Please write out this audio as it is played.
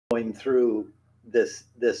going through this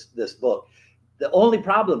book. The only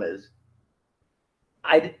problem is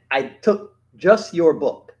I took just your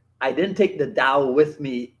book. I didn't take the Tao with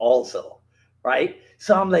me also, right?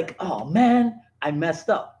 So I'm like, oh man, I messed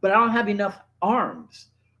up, but I don't have enough arms,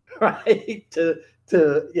 right?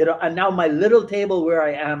 And now my little table where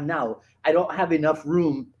I am now, I don't have enough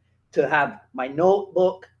room to have my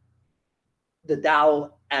notebook, the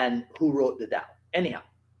Tao, and who wrote the Tao. Anyhow,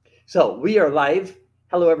 so we are live.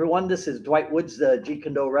 Hello, everyone. This is Dwight Woods, the Jeet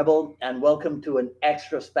Kune Rebel, and welcome to an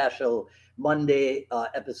extra special Monday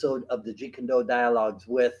episode of the Jeet Kune Dialogues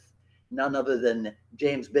with none other than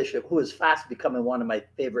James Bishop, who is fast becoming one of my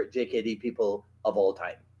favorite JKD people of all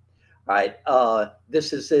time. All right.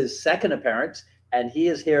 This is his second appearance, and he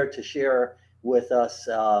is here to share with us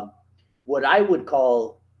what I would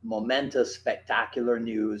call momentous, spectacular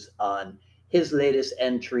news on his latest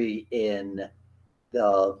entry in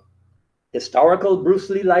the historical Bruce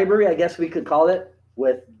Lee library, I guess we could call it,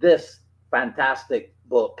 with this fantastic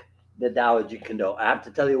book, The Tao of Jeet Kune. I have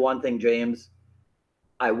to tell you one thing, James.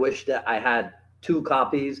 I wish that I had 2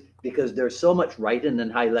 copies because there's so much writing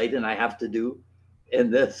and highlighting I have to do in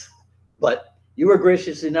this. But you were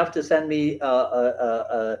gracious enough to send me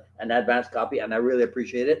an advanced copy, and I really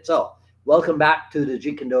appreciate it. So welcome back to the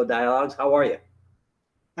Jeet Kune Dialogues. How are you?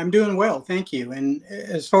 I'm doing well, thank you. And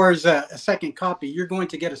as far as a second copy, you're going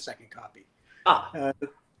to get a second copy.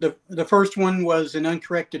 The first one was an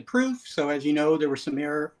uncorrected proof. So as you know, there were some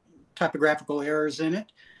typographical errors in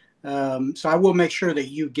it. So I will make sure that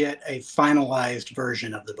you get a finalized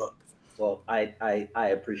version of the book. Well, I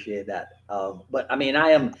appreciate that. But I mean,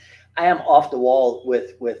 I am off the wall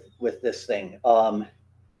with this thing.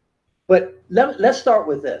 But let's start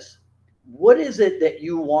with this. What is it that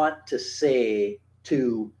you want to say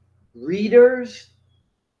to readers,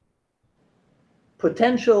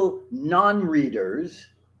 potential non-readers,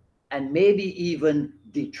 and maybe even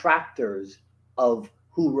detractors of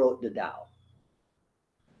who wrote the Tao?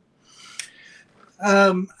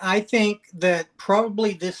 I think that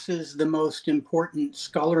probably this is the most important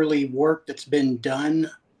scholarly work that's been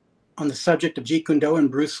done on the subject of Jeet Kune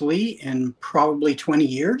and Bruce Lee in probably 20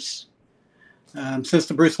 years, since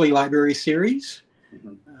the Bruce Lee Library series.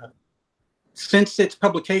 Mm-hmm. Since its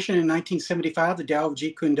publication in 1975, The Tao of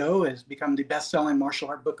Jeet Kune has become the best-selling martial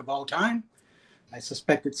art book of all time. I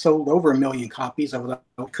suspect it sold over 1 million copies, although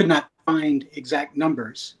I could not find exact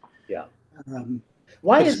numbers. Yeah.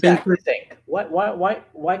 Why is that, you think?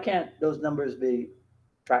 Why can't those numbers be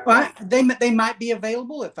tracked? Well, they might be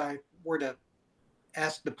available if I were to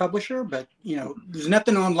ask the publisher, but there's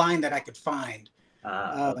nothing online that I could find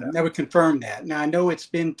that would confirm that. Now I know it's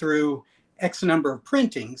been through X number of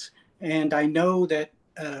printings, and I know that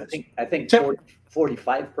I think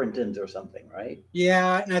 45 printings or something, right?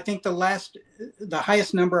 Yeah, and I think the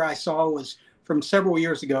highest number I saw was from several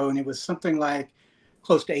years ago, and it was something like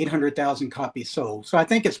close to 800,000 copies sold. So I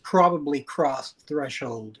think it's probably crossed the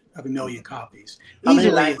threshold of 1 million copies. How many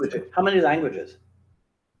languages?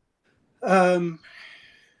 I'm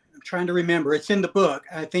trying to remember. It's in the book.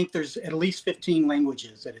 I think there's at least 15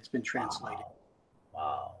 languages that it's been translated.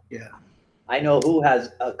 Wow. Yeah. I know who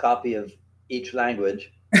has a copy of each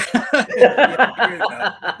language.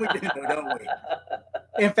 Yeah, we do know, don't we?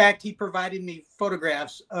 In fact, he provided me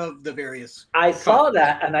photographs of the various. I saw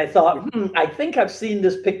that, and I thought, I think I've seen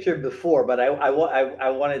this picture before, but I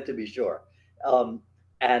wanted to be sure.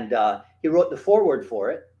 And he wrote the foreword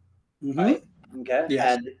for it. Mm-hmm. Right? Okay.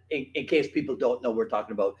 Yes. And in case people don't know, we're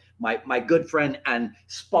talking about my good friend and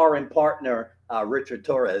sparring partner, Richard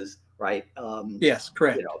Torres. Right. Yes,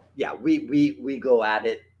 correct. Yeah, we go at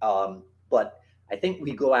it. But I think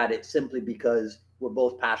we go at it simply because we're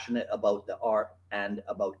both passionate about the art and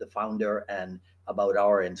about the founder and about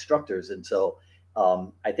our instructors. And so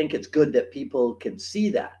I think it's good that people can see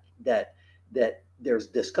that there's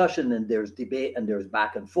discussion and there's debate and there's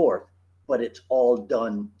back and forth, but it's all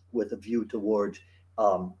done with a view towards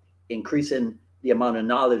increasing the amount of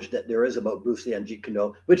knowledge that there is about Bruce Lee and Jeet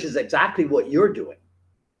Kune, which is exactly what you're doing.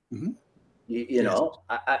 Mm-hmm. You know,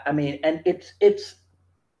 I mean, and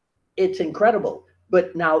it's incredible.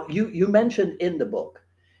 But now you mentioned in the book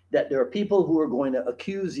that there are people who are going to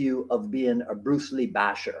accuse you of being a Bruce Lee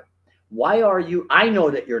basher. Why are you? I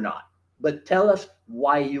know that you're not, but tell us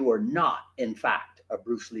why you are not, in fact, a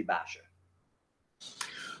Bruce Lee basher.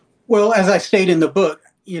 Well, as I state in the book,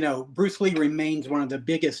 Bruce Lee remains one of the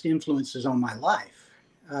biggest influences on my life.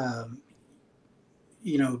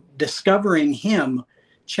 Discovering him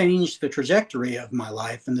changed the trajectory of my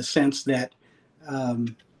life in the sense that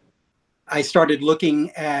I started looking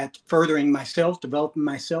at furthering myself, developing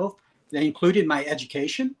myself. That included my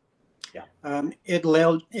education. Yeah.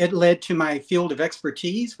 It led to my field of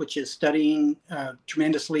expertise, which is studying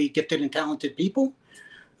tremendously gifted and talented people,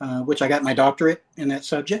 which I got my doctorate in that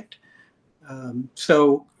subject.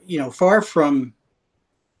 So, far from,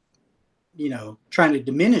 trying to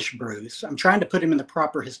diminish Bruce, I'm trying to put him in the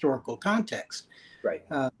proper historical context. Right.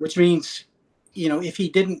 Which means, if he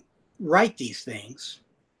didn't write these things,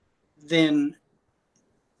 then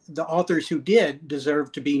the authors who did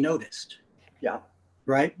deserve to be noticed. Yeah.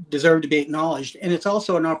 Right? Deserve to be acknowledged. And it's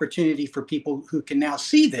also an opportunity for people who can now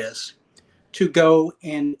see this to go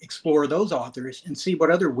and explore those authors and see what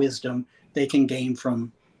other wisdom they can gain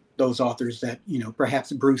from those authors that,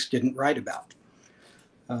 perhaps Bruce didn't write about.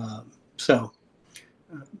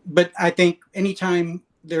 But I think anytime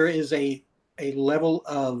there is a level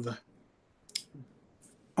of,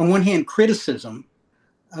 on one hand, criticism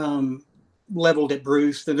leveled at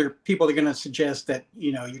Bruce, then there are people that are going to suggest that,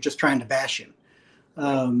 you're just trying to bash him.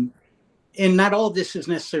 And not all of this is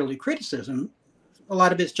necessarily criticism. A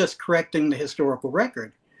lot of it's just correcting the historical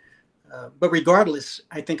record. But regardless,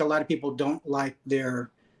 I think a lot of people don't like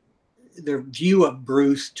their view of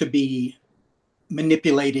Bruce to be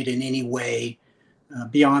manipulated in any way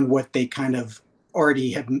beyond what they kind of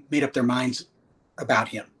already have made up their minds about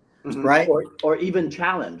him. Mm-hmm. Right? Or even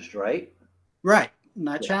challenged, right? Right.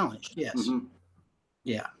 Not challenged, yes. Mm-hmm.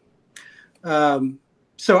 Yeah.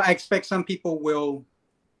 So I expect some people will,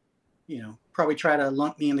 probably try to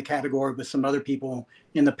lump me in the category with some other people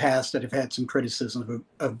in the past that have had some criticism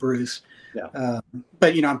of Bruce. Yeah.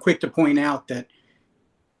 But, I'm quick to point out that,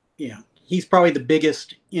 he's probably the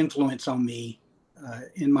biggest influence on me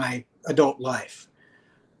in my adult life.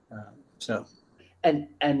 And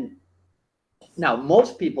now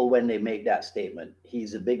most people, when they make that statement,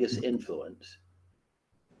 he's the biggest influence,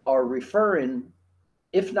 are referring,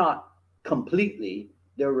 if not completely,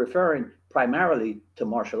 they're referring primarily to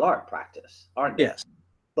martial art practice, aren't they? Yes.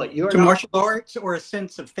 But you're to not martial arts or a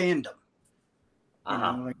sense of fandom.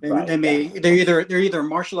 Right. They're either a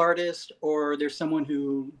martial artist or there's someone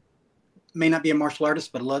who may not be a martial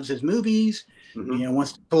artist but loves his movies,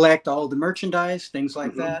 wants to collect all the merchandise, things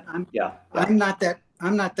like that. I'm not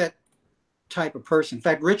that type of person. In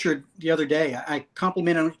fact, Richard, the other day, I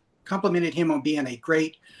complimented him on being a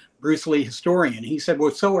great Bruce Lee historian. He said,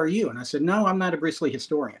 "Well, so are you." And I said, "No, I'm not a Bruce Lee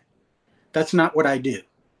historian. That's not what I do."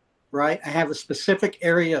 Right? I have a specific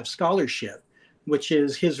area of scholarship, which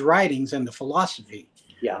is his writings and the philosophy.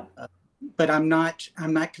 Yeah. But I'm not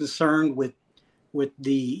concerned with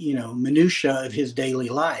the minutia of his daily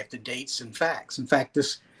life, the dates and facts. In fact,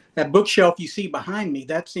 that bookshelf you see behind me,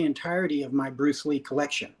 that's the entirety of my Bruce Lee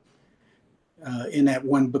collection in that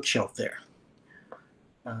one bookshelf there.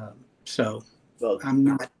 Well, I'm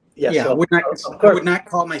not. Yeah, I would not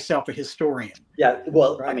call myself a historian. Yeah,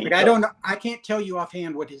 well, right? I mean, but I can't tell you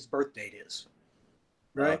offhand what his birth date is.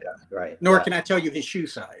 Right. Okay, right. Nor can I tell you his shoe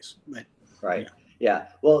size. But right. Yeah.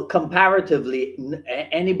 Well, comparatively,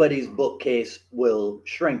 anybody's bookcase will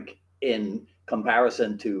shrink in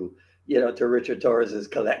comparison to Richard Torres's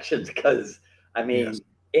collections, because I mean,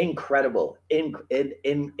 incredible. And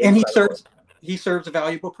he serves a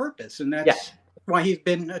valuable purpose, and that's why he's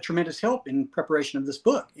been a tremendous help in preparation of this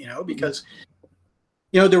book. Because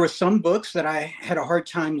there were some books that I had a hard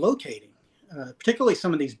time locating, particularly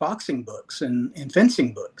some of these boxing books and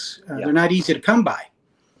fencing books. They're not easy to come by.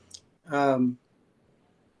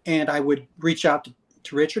 And I would reach out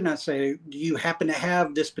to Richard and I'd say, "Do you happen to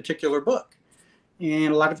have this particular book?"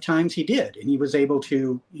 And a lot of times he did, and he was able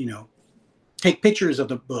to, take pictures of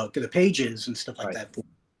the book, of the pages and stuff like that.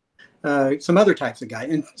 Some other types of guy.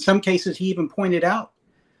 In some cases, he even pointed out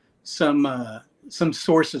some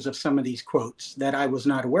sources of some of these quotes that I was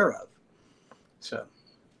not aware of. So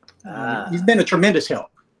he's been a tremendous help.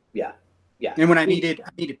 Yeah. Yeah. And when I needed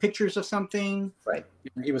pictures of something,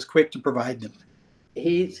 he was quick to provide them.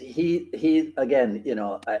 He again,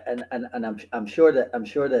 and I'm sure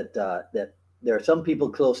that there are some people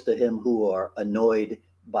close to him who are annoyed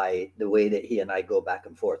by the way that he and I go back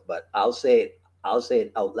and forth. But I'll say it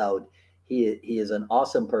out loud. He is an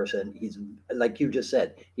awesome person. He's, like you just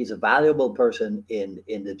said, he's a valuable person in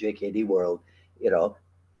the JKD world.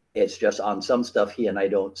 It's just on some stuff he and I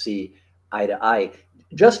don't see eye to eye.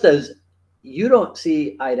 Just as you don't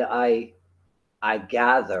see eye to eye, I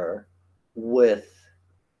gather, with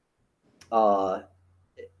the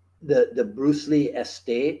Bruce Lee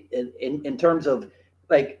estate in terms of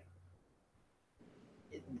like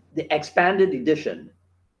the expanded edition.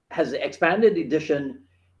 Has the expanded edition,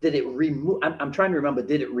 did it remove, I'm trying to remember,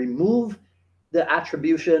 did it remove the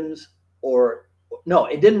attributions, or no,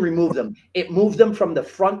 it didn't remove them. It moved them from the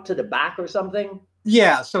front to the back or something?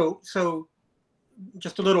 Yeah, so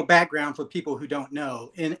just a little background for people who don't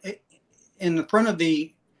know. In the front of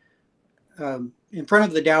the Tao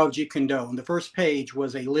of Jeet Kune Do, on the first page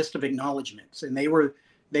was a list of acknowledgments, and they were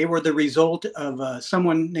the result of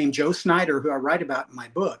someone named Joe Snyder, who I write about in my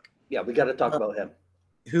book. Yeah, we got to talk about him.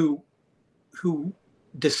 Who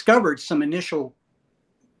discovered some initial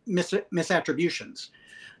misattributions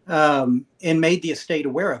and made the estate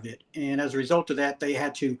aware of it. And as a result of that, they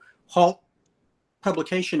had to halt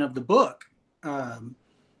publication of the book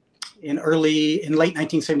in late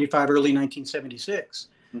 1975, early 1976,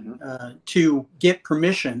 to get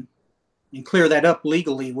permission and clear that up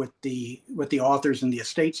legally with the authors and the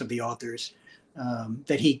estates of the authors,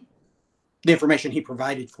 the information he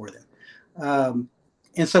provided for them.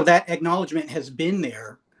 And so that acknowledgement has been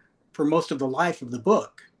there for most of the life of the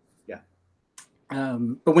book. Yeah.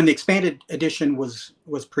 But when the expanded edition was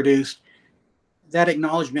produced, that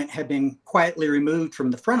acknowledgement had been quietly removed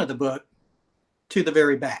from the front of the book to the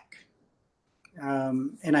very back.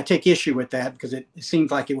 And I take issue with that because it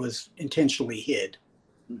seems like it was intentionally hid.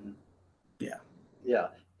 Mm-hmm. Yeah. Yeah.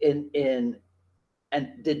 And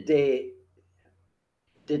did they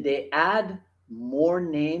add more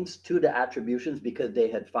names to the attributions because they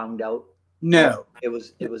had found out? No, it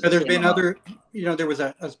was. So there's been other. There was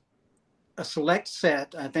a select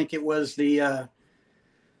set. I think it was it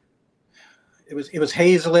was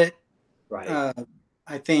Hazlitt. Right.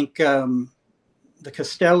 I think the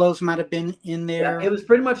Costellos might have been in there. Yeah, it was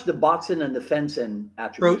pretty much the boxing and the fencing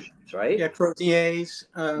attributions, right? Yeah, Crozier's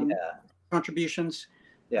Yeah. contributions.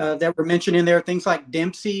 Yeah. That were mentioned in there. Things like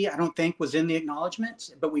Dempsey, I don't think was in the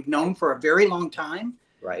acknowledgments, but we've known for a very long time,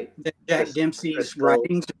 right, that Jack Dempsey's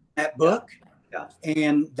writings in that book, yeah.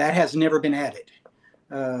 And that has never been added.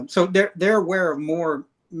 So they're aware of more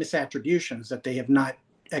misattributions that they have not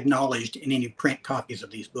acknowledged in any print copies of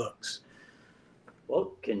these books.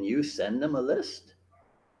 Well, can you send them a list?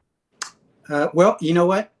 Well, you know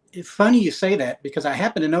what? It's funny you say that, because I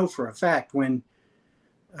happen to know for a fact when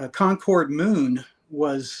Concord Moon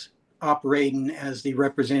was operating as the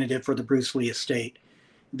representative for the Bruce Lee estate,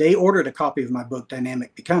 they ordered a copy of my book,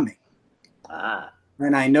 Dynamic Becoming.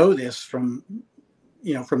 And I know this from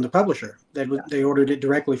the publisher. They ordered it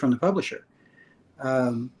directly from the publisher.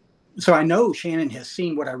 So I know Shannon has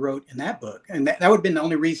seen what I wrote in that book, and that would have been the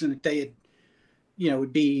only reason that they had,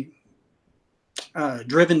 would be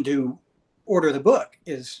driven to order the book,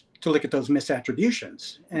 is to look at those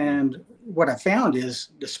misattributions. And what I found is,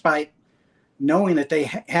 despite knowing that they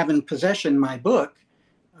have in possession my book,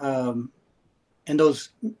 and those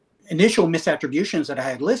initial misattributions that I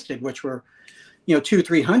had listed, which were,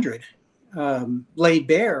 200-300, laid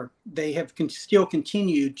bare, they have still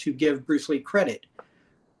continued to give Bruce Lee credit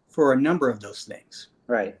for a number of those things.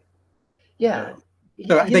 Right. Yeah.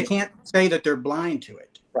 So they can't say that they're blind to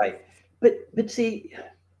it. Right. But see,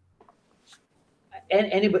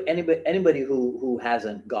 anybody who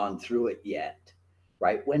hasn't gone through it yet,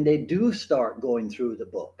 right? When they do start going through the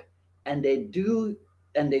book, and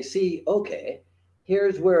they see, okay,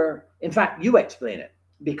 here's where, in fact, you explain it,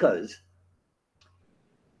 because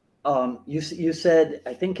you said,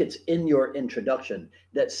 I think it's in your introduction,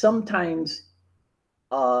 that sometimes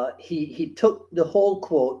he took the whole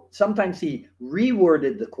quote, sometimes he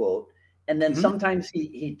reworded the quote, and then sometimes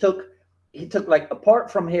he took like a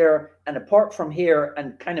part from here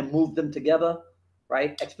and kind of moved them together,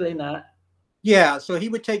 right? Explain that. Yeah, so he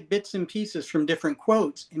would take bits and pieces from different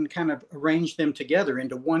quotes and kind of arrange them together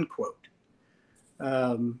into one quote.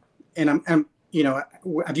 And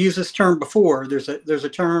I've used this term before. There's a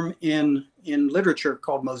term in literature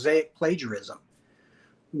called mosaic plagiarism,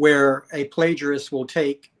 where a plagiarist will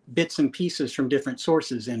take bits and pieces from different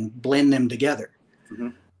sources and blend them together.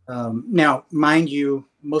 Now, mind you,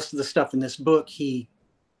 most of the stuff in this book, he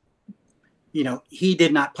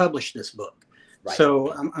did not publish this book. Right.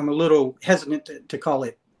 So I'm a little hesitant to call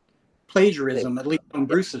it plagiarism, at least on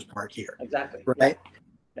Bruce's part here. Exactly. Right.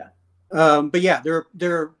 Yeah. But yeah,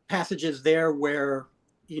 there are passages there where,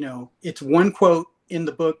 it's one quote in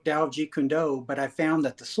the book Tao of Jeet Kune Do, but I found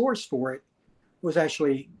that the source for it was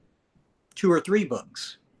actually 2 or 3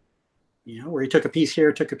 books, where he took a piece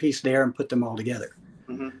here, took a piece there, and put them all together.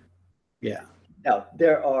 Yeah. Now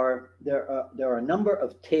there are a number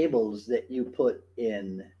of tables that you put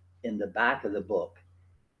in the back of the book,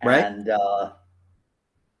 right? And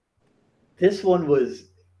this one was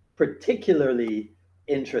particularly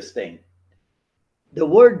interesting. The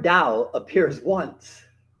word Tao appears once,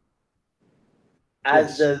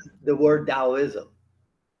 as does the word Taoism.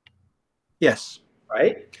 Yes.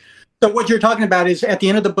 Right? So what you're talking about is, at the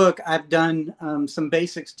end of the book, I've done some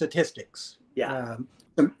basic statistics. Yeah.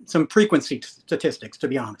 Some frequency statistics, to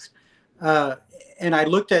be honest. And I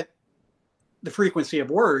looked at the frequency of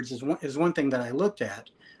words is one thing that I looked at.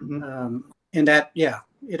 And that, yeah,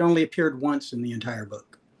 it only appeared once in the entire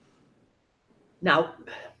book. Now,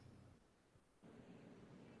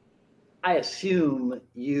 I assume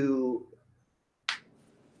you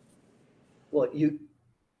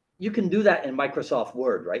can do that in Microsoft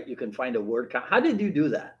Word, right? You can find a word count. How did you do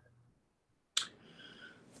that?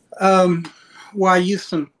 Well, I use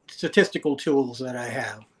some statistical tools that I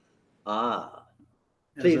have.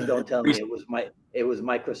 Please don't tell me it was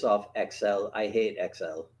Microsoft Excel. I hate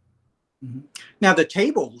Excel. Now, the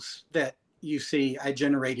tables that you see, I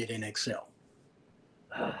generated in Excel.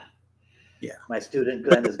 Yeah. My student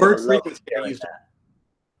Glenn is going to love hearing that.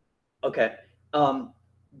 Okay.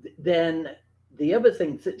 Then the other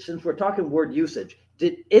thing, since we're talking word usage,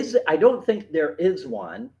 I don't think there is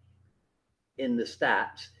one in the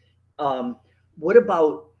stats. What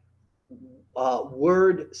about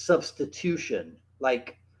word substitution,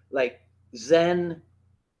 like Zen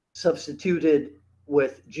substituted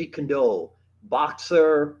with Jeet Kune,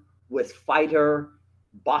 boxer with fighter,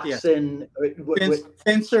 boxing.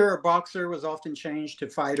 Fencer or boxer was often changed to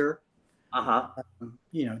fighter.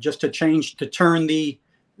 Just to turn the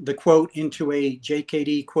quote into a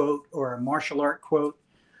JKD quote or a martial art quote.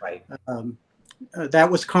 Right. That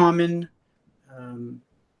was common. I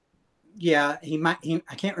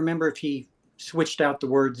can't remember if he switched out the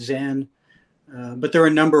word Zen, but there are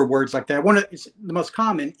a number of words like that. The most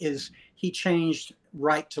common is he changed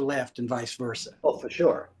right to left and vice versa. Oh, for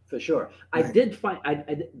sure. Right. I did find,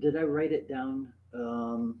 did I write it down? I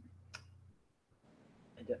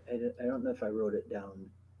don't know if I wrote it down,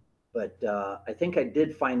 but I think I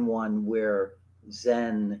did find one where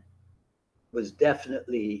Zen was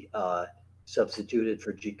definitely substituted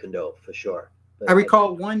for Jeet Kune for sure. But I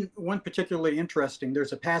recall one particularly interesting.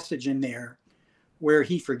 There's a passage in there where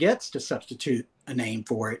he forgets to substitute a name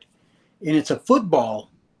for it, and it's a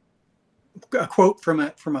quote from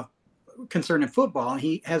a concern in football, and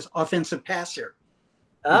he has offensive passer.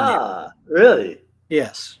 Really?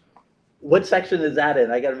 Yes. What section is that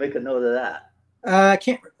in? I got to make a note of that. I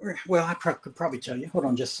can't. Well, I could probably tell you. Hold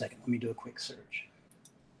on just a second. Let me do a quick search.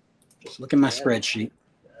 Just look at my spreadsheet.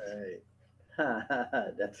 All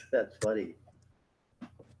right. That's funny.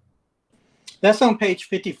 That's on page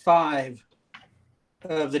 55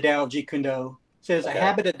 of the Tao of Jeet Kune Do. It says, a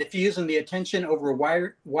habit of diffusing the attention over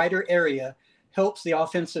a wider area helps the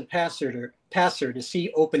offensive passer to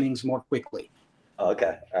see openings more quickly.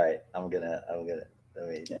 Okay. All right. I'm gonna.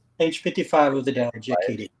 Page 55 of the Tao of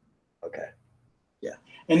JKD. Okay. Yeah,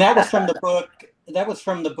 and that was from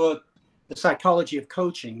the book. The Psychology of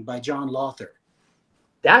Coaching by John Lawther.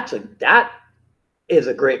 That is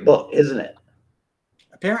a great book, isn't it?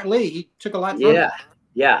 Apparently, he took a lot from it.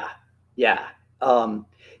 Yeah.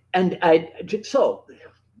 So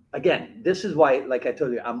again, this is why, like I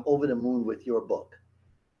told you, I'm over the moon with your book.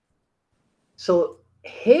 So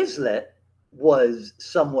Hazlitt was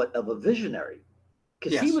somewhat of a visionary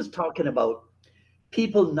because he was talking about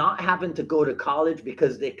people not having to go to college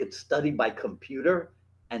because they could study by computer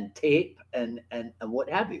and tape and what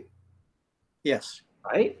have you. Yes.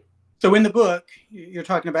 Right. So in the book you're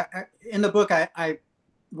talking about, I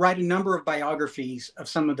write a number of biographies of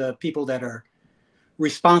some of the people that are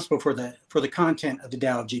responsible for the content of the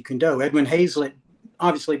Tao of Jeet Kune Do. Edwin Hazlitt,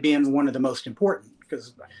 obviously being one of the most important,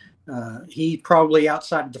 because he probably,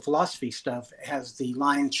 outside of the philosophy stuff, has the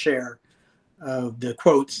lion's share of the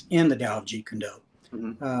quotes in the Tao of Jeet Kune Do.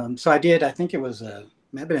 So I think it was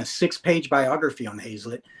maybe a 6-page biography on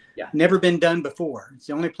Hazlitt. Yeah. Never been done before. It's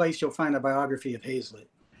the only place you'll find a biography of Hazlitt.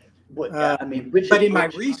 But in my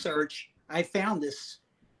research, I found this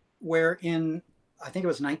where I think it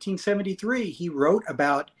was 1973, he wrote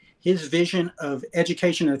about his vision of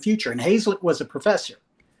education in the future. And Hazlitt was a professor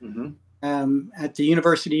at the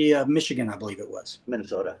University of Michigan, I believe it was.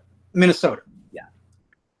 Minnesota. Yeah.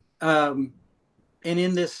 And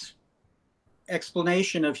in this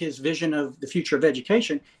explanation of his vision of the future of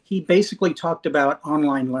education, he basically talked about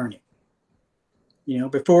online learning.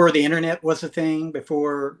 Before the internet was a thing,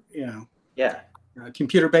 before,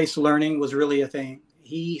 computer-based learning was really a thing.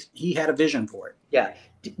 He had a vision for it. Yeah.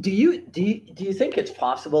 Do you think it's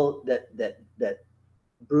possible that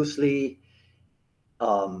Bruce Lee?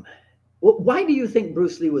 Why do you think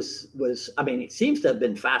Bruce Lee was? I mean, it seems to have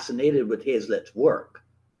been fascinated with Hazlitt's work,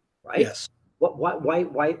 right? Yes.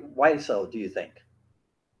 Why so? Do you think?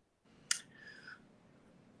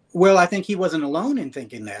 Well, I think he wasn't alone in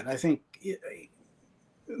thinking that. I think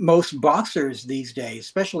most boxers these days,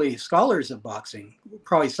 especially scholars of boxing,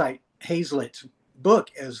 probably cite Hazlitt's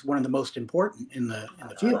book as one of the most important in the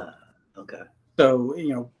field. Okay.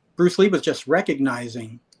 So, Bruce Lee was just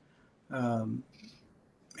recognizing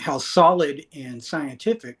how solid and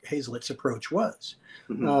scientific Hazlitt's approach was.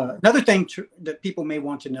 Another thing that people may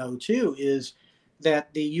want to know too is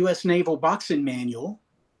that the U.S. Naval Boxing Manual,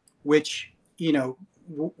 which, you know,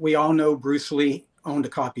 we all know Bruce Lee owned a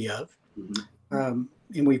copy of, and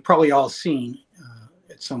we've probably all seen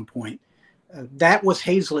at some point, that was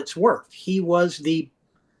Hazlitt's work. He was the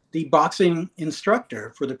boxing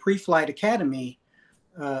instructor for the Pre-Flight Academy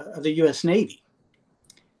of the U.S. Navy.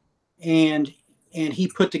 And he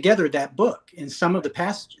put together that book, and some of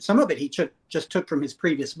it he just took from his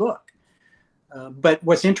previous book. But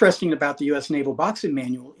what's interesting about the U.S. Naval Boxing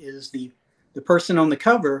Manual is the person on the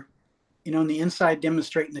cover and on the inside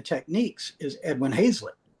demonstrating the techniques is Edwin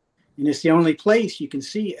Hazlitt. And it's the only place you can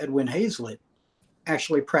see Edwin Hazlitt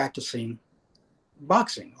actually practicing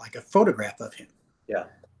boxing, like a photograph of him. Yeah.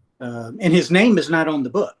 And his name is not on the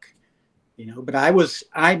book, you know, but I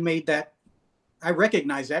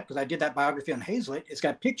recognize that because I did that biography on Hazlitt. It's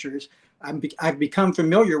got pictures. I've become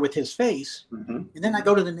familiar with his face. And then I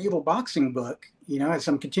go to the Naval Boxing book, you know, as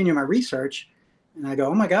I'm continuing my research, and I go,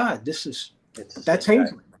 oh my God, that's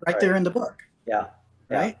Hazlitt right there in the book. Yeah.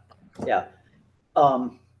 Right? Yeah.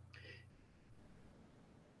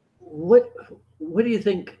 What do you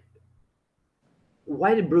think?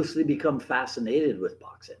 Why did Bruce Lee become fascinated with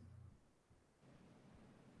boxing?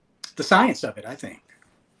 The science of it, I think.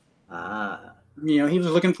 You know, he was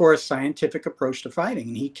looking for a scientific approach to fighting,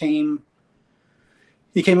 and he came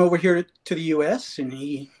over here to the U.S. and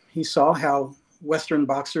he saw how Western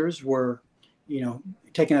boxers were, you know,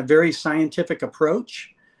 taking a very scientific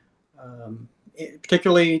approach,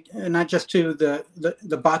 particularly not just to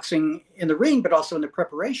the boxing in the ring, but also in the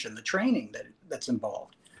preparation, the training that's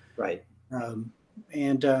involved. Right. I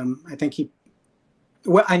think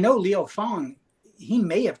I know Leo Fong, he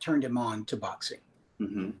may have turned him on to boxing.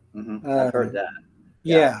 I've heard that.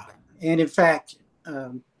 Yeah. And in fact,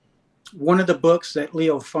 one of the books that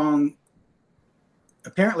Leo Fong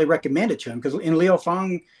apparently recommended to him, because in Leo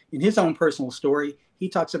Fong, in his own personal story, he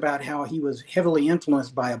talks about how he was heavily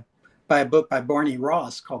influenced by a book by Barney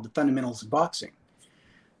Ross called The Fundamentals of Boxing.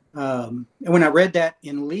 And when I read that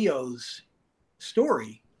in Leo's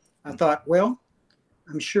story, I thought, well,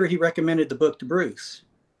 I'm sure he recommended the book to Bruce.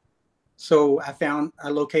 So I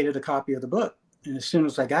located a copy of the book. And as soon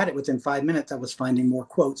as I got it, within 5 minutes, I was finding more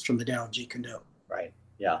quotes from the Tao of Jeet Kune Do. Right.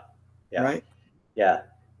 Yeah. Yeah. Right. Yeah.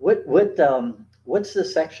 What's the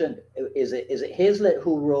section? Is it Hazlitt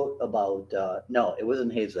who wrote about? No, it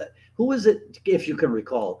wasn't Hazlitt. Who was it, if you can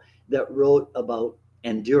recall, that wrote about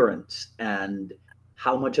endurance and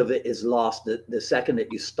how much of it is lost the second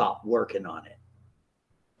that you stop working on it?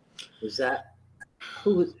 Was that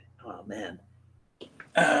who was? Oh man.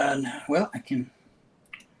 Well, I can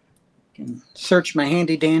search my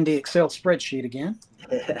handy dandy Excel spreadsheet again.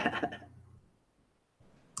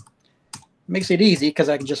 Makes it easy because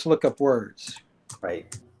I can just look up words.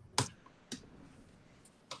 Right.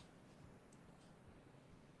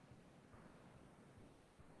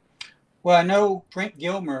 Well, I know Brent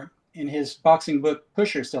Gilmer in his boxing book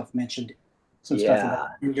Push Yourself mentioned some stuff about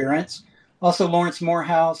endurance. Also, Lawrence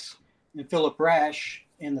Morehouse and Philip Rash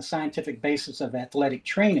in The Scientific Basis of Athletic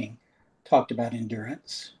Training talked about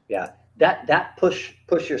endurance. Yeah. That push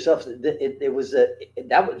yourself.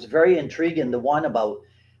 That was very intriguing. The one about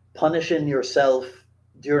punishing yourself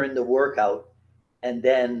during the workout and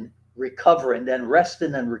then recovering, then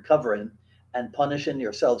resting and recovering and punishing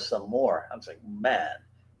yourself some more. I was like, man,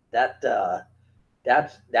 that's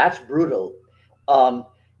brutal.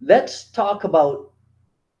 Let's talk about.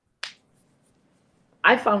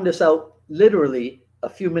 I found this out literally a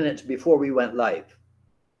few minutes before we went live.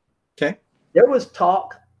 Okay. There was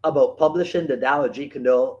talk about publishing the Tao of Jeet Kune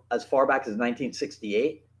Do as far back as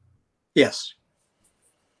 1968. Yes.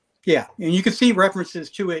 Yeah, and you can see references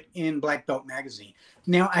to it in Black Belt magazine.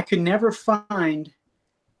 Now, I could never find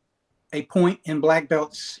a point in Black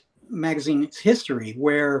Belt's magazine's history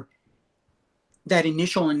where that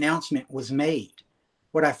initial announcement was made.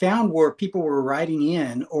 What I found were people were writing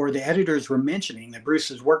in, or the editors were mentioning that Bruce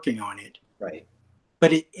is working on it. Right.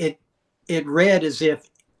 But it read as if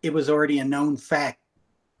it was already a known fact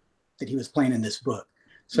that he was planning this book.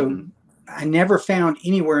 So I never found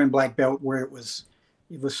anywhere in Black Belt where it was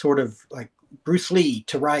sort of like Bruce Lee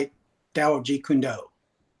to write Tao of Jeet Kune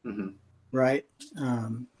Do. Right.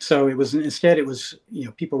 So it was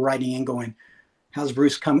people writing in going, how's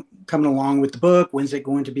Bruce coming along with the book? When's it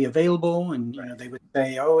going to be available? And they would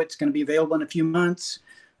say, oh, it's going to be available in a few months.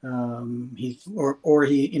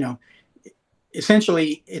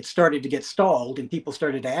 Essentially it started to get stalled and people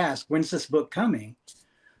started to ask, when's this book coming?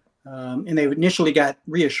 And they initially got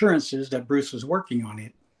reassurances that Bruce was working on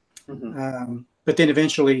it. But then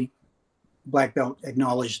eventually Black Belt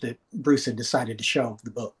acknowledged that Bruce had decided to shelve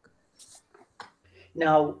the book.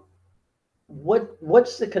 Now,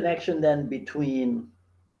 what's the connection then between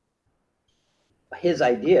his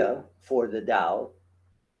idea for the Tao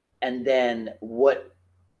and then what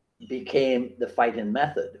became the fighting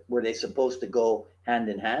method? Were they supposed to go hand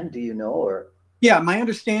in hand? Do you know? Or yeah, my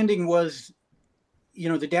understanding was,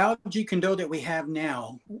 the Tao of Jeet Kune Do that we have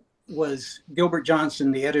now was Gilbert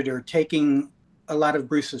Johnson, the editor, taking a lot of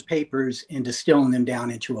Bruce's papers and distilling them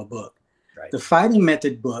down into a book. Right. The fighting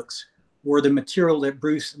method books were the material that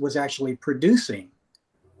Bruce was actually producing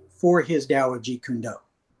for his Tao of Jeet Kune Do.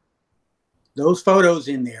 Those photos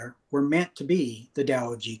in there were meant to be the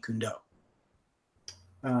Tao of Jeet Kune Do.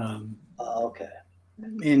 Okay.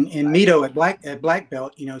 And Mito at Black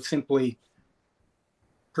Belt, simply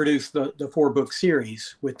produced the 4-book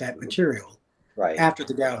series with that material. Right. After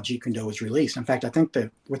the Tao of Jeet Kune Do was released. In fact, I think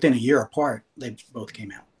that within a year apart, they both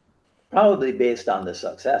came out. Probably based on the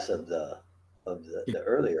success of the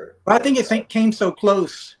earlier. Well, I think it came so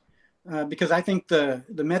close because I think the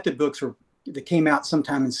method books that came out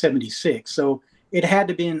sometime in '76, so it had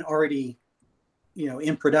to been already,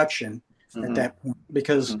 in production at that point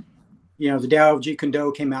because, the Tao of Jeet Kune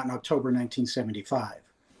Do came out in October 1975.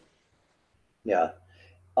 Yeah.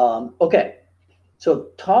 Okay. So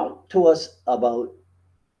talk to us about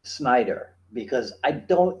Snyder, because I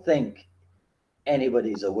don't think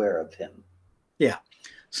anybody's aware of him. Yeah.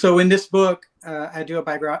 So in this book, I do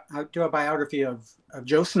a biography of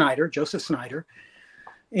Joseph Snyder,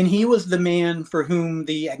 and he was the man for whom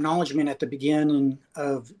the acknowledgement at the beginning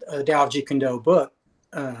of Tao of Jeet Kune Do book,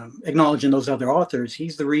 acknowledging those other authors,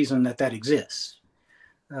 he's the reason that exists.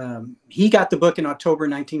 He got the book in October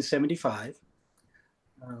 1975.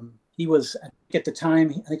 He was, at the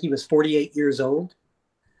time, I think he was 48 years old.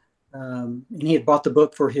 And he had bought the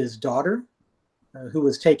book for his daughter, who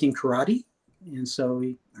was taking karate. And so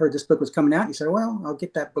he heard this book was coming out. He said, well, I'll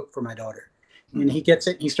get that book for my daughter. And he gets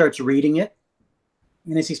it, and he starts reading it.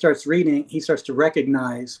 And as he starts reading, he starts to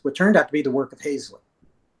recognize what turned out to be the work of Hazlitt.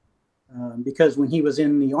 Because when he was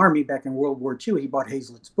in the Army back in World War II, he bought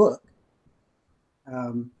Hazlitt's book.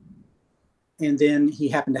 And then he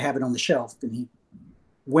happened to have it on the shelf, and he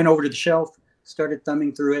went over to the shelf, started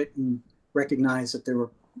thumbing through it, and recognized that there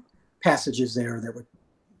were passages there that were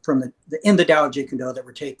from in the Tao of Jeet Kune Do that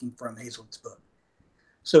were taken from Hazlitt's book.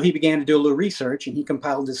 So he began to do a little research, and he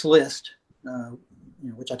compiled this list,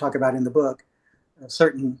 which I talk about in the book, of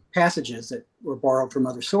certain passages that were borrowed from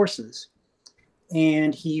other sources.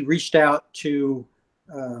 And he reached out to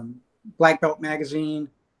Black Belt magazine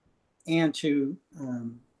and to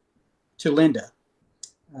Linda,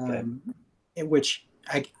 in which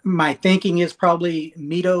my thinking is probably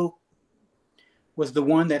Mito was the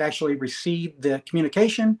one that actually received the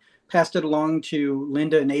communication, passed it along to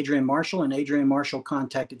Linda and Adrian Marshall, and Adrian Marshall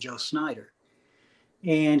contacted Joe Snyder.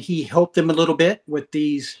 And he helped them a little bit with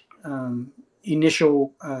these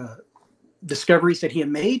initial discoveries that he had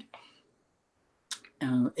made.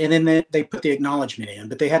 And then they put the acknowledgement in,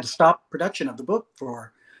 but they had to stop production of the book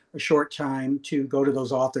for a short time to go to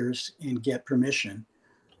those authors and get permission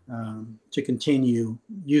to continue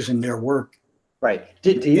using their work. Right.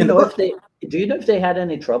 Do you know if they had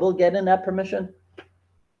any trouble getting that permission?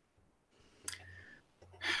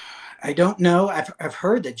 I don't know. I've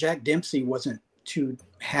heard that Jack Dempsey wasn't too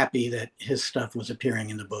happy that his stuff was appearing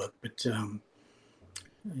in the book, but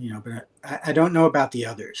but I don't know about the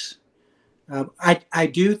others. I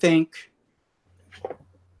do think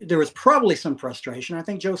there was probably some frustration. I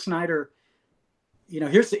think Joe Snyder,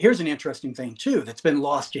 here's an interesting thing too that's been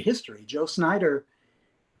lost to history. Joe Snyder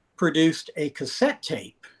produced a cassette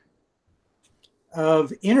tape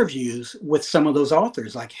of interviews with some of those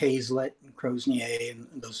authors like Hazlitt and Crosnier and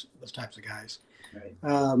those types of guys, right.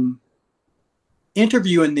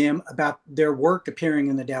 Interviewing them about their work appearing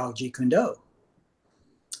in the Tao of Jeet Kune Do.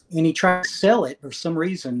 And he tried to sell it. For some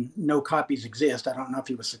reason, no copies exist. I don't know if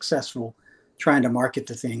he was successful trying to market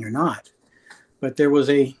the thing or not. But there was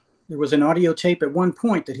an audio tape at one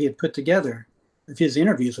point that he had put together of his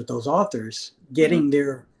interviews with those authors, getting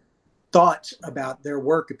their thoughts about their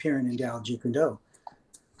work appearing in Tao of Jeet Kune Do.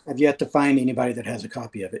 I've yet to find anybody that has a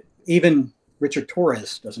copy of it. Even Richard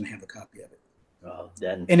Torres doesn't have a copy of it. Well,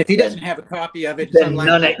 and if he doesn't have a copy of it, then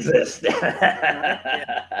none exist. All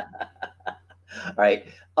right.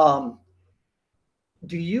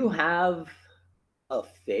 Do you have a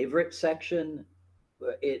favorite section?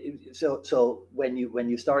 So when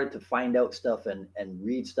you started to find out stuff and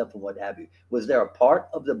read stuff and what have you, was there a part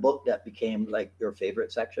of the book that became like your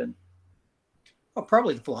favorite section? Oh,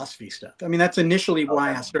 probably the philosophy stuff. I mean, that's initially why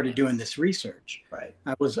Okay. I started doing this research. Right.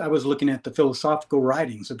 I was looking at the philosophical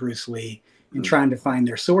writings of Bruce Lee and Mm-hmm. trying to find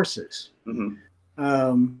their sources. Mm-hmm.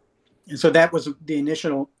 Um, and so that was the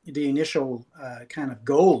initial kind of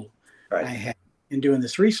goal I Right. had in doing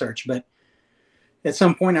this research. But at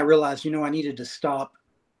some point, I realized, I needed to stop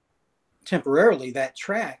temporarily that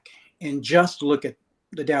track and just look at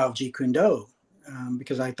the Tao of Jeet Kune Do,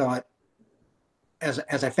 because I thought,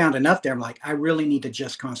 as I found enough there, I'm like, I really need to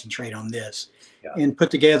just concentrate on this Yeah. and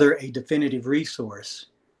put together a definitive resource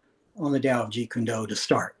on the Tao of Jeet Kune Do to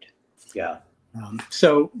start. Yeah.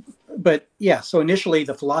 But yeah, so initially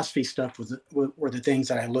the philosophy stuff were the things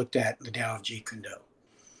that I looked at in the Tao of Jeet Kune Do.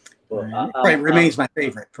 Well, And it remains my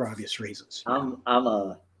favorite for obvious reasons. I'm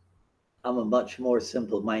a much more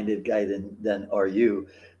simple-minded guy than are you.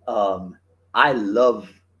 Um, I love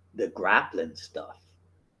the grappling stuff.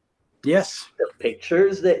 Yes. The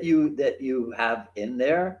pictures that you have in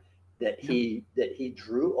there that he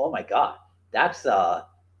drew. Oh my God, that's Well,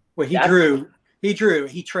 that's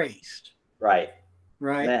he traced, right,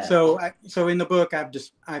 right? man. So in the book,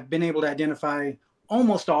 I've been able to identify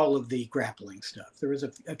almost all of the grappling stuff. There was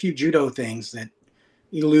a few judo things that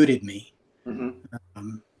eluded me, Hmm.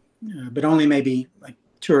 um, but only maybe like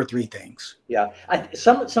two or three things. Yeah,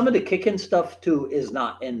 some of the kicking stuff too is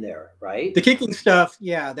not in there, right? The kicking stuff,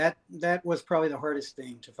 yeah, that was probably the hardest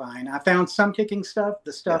thing to find. I found some kicking stuff,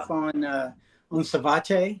 the Yeah, stuff on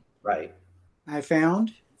Savate, right. I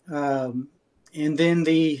found, um, and then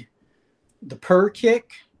the purr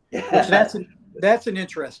kick, which Yeah. that's an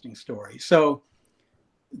interesting story. So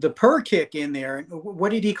the purr kick in there, what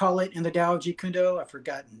did he call it in the Tao of Jeet Kune Do? I've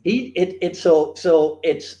forgotten. So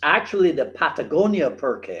it's actually the Patagonia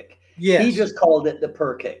per kick. He Yes. just called it the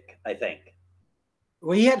per kick, I think,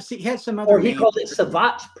 Well, he had some other or he name. called it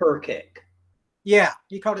Savat's per kick, Yeah,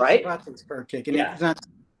 he called it right? Savate's purr kick, and Yeah.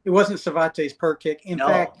 it wasn't Savate's purr kick. In No.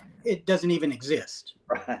 fact, it doesn't even exist.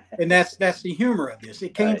 Right. And that's the humor of this.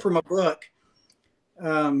 It came Right. from a book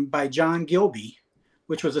by John Gilby,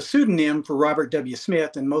 which was a pseudonym for Robert W.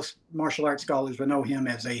 Smith, and most martial arts scholars would know him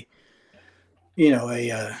as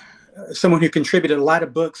someone who contributed a lot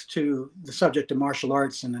of books to the subject of martial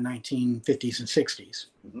arts in the 1950s and 60s.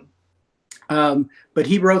 Mhm. But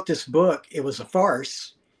he wrote this book. It was a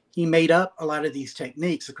farce. He made up a lot of these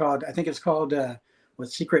techniques. I think it's called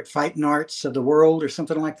Secret Fighting Arts of the World or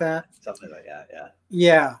something like that. Something like that. Yeah.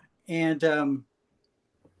 Yeah,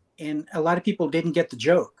 and a lot of people didn't get the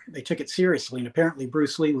joke. They took it seriously, and apparently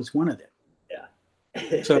Bruce Lee was one of them. Yeah.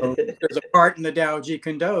 So there's a part in the Tao of Jeet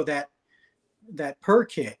Kune Do that purr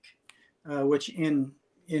kick, which in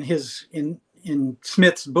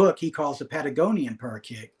Smith's book he calls the Patagonian purr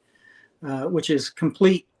kick, which is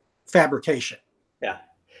complete fabrication. Yeah.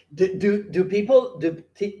 Do people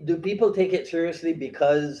take it seriously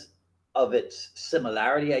because of its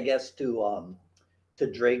similarity, I guess, to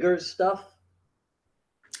Draeger's stuff?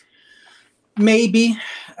 Maybe.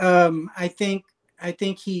 I think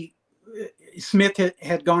Smith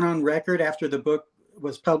had gone on record after the book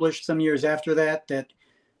was published some years after that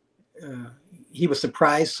he was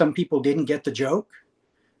surprised some people didn't get the joke.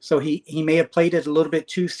 So he may have played it a little bit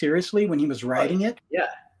too seriously when he was writing it. Yeah.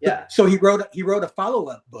 Yeah. So he wrote a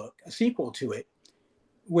follow-up book, a sequel to it,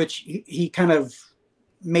 which he kind of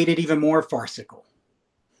made it even more farcical.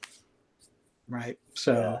 Right.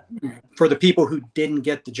 So for the people who didn't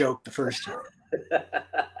get the joke the first time.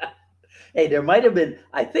 Hey, there might have been.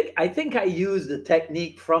 I think I used the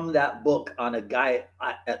technique from that book on a guy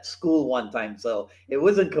at school one time, so it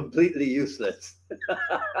wasn't completely useless.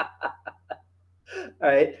 All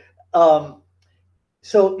right.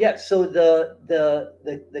 So yeah. So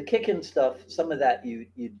the kicking stuff, some of that you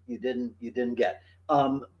didn't get.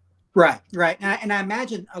 Right. And I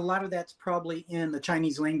imagine a lot of that's probably in the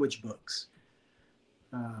Chinese language books.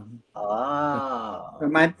 It's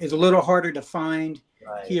a little harder to find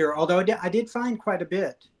here, although I did find quite a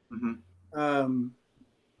bit. Mm-hmm.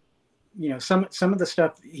 Some of the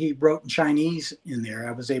stuff he wrote in Chinese in there,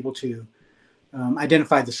 I was able to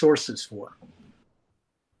identify the sources for.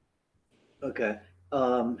 Okay.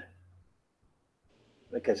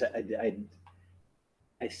 Like I said,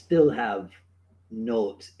 I still have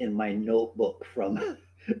notes in my notebook from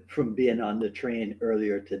being on the train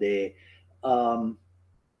earlier today.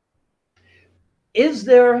 Is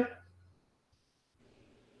there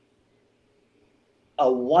a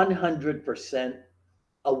 100%,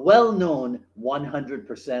 a well-known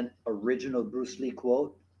 100% original Bruce Lee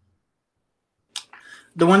quote?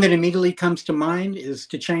 The one that immediately comes to mind is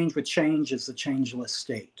 "To change with change is the changeless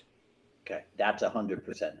state." Okay, that's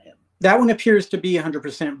 100% him. That one appears to be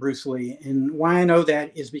 100% Bruce Lee. And why I know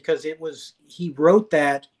that is because he wrote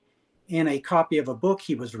that in a copy of a book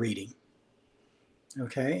he was reading.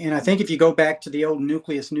 Okay. And I think if you go back to the old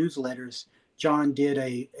Nucleus newsletters, John did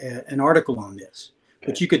an article on this. Okay.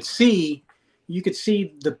 But you could see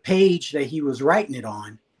the page that he was writing it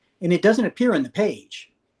on, and it doesn't appear in the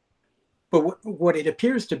page. But what it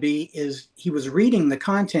appears to be is he was reading the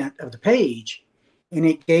content of the page, and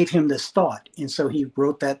it gave him this thought, and so he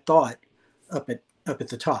wrote that thought up at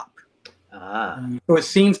the top. So it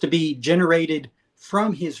seems to be generated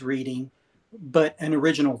from his reading, but an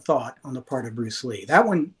original thought on the part of Bruce Lee. That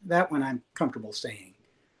one I'm comfortable saying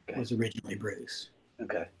was originally Bruce.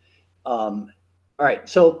 Okay. All right.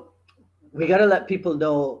 So we got to let people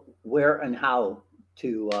know where and how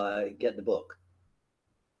to get the book.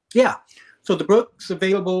 Yeah. So the book's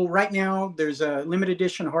available right now. There's a limited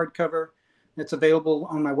edition hardcover that's available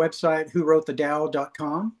on my website,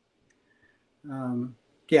 whowrotethedao.com.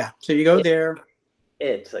 Yeah. So you go there.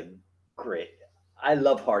 It's a great. I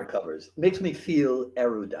love hardcovers. Makes me feel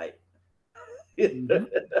erudite. Mm-hmm.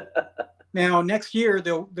 Now, next year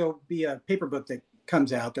there'll be a paper book that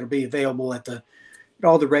comes out that'll be available at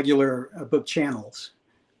all the regular book channels.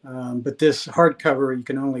 But this hardcover you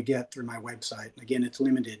can only get through my website. Again, it's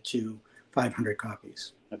limited to 500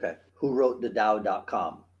 copies. Okay.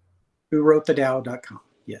 Whowrotethedao.com. Whowrotethedao.com.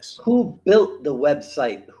 Yes. Who built the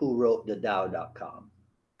website whowrotethedao.com?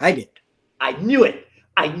 I did. I knew it.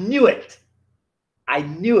 I knew it. I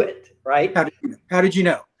knew it. Right? How did you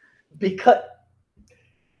know? Because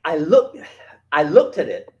I looked at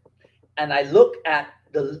it, and I looked at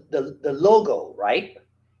the logo, right?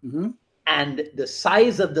 Mm-hmm. And the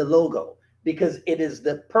size of the logo, because it is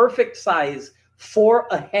the perfect size for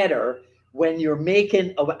a header when you're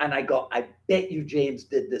making, and I go, I bet you James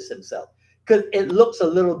did this himself, because it looks a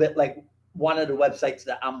little bit like one of the websites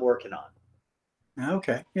that I'm working on.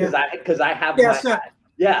 Okay. Because I have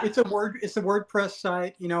It's a WordPress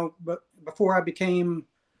site, but before I became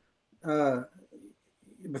a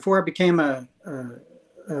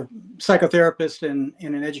psychotherapist and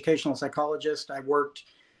an educational psychologist, I worked.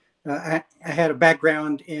 I had a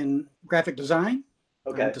background in graphic design.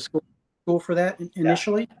 Okay. I went to school for that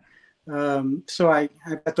initially. Yeah. So I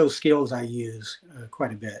got those skills I use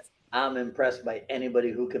quite a bit. I'm impressed by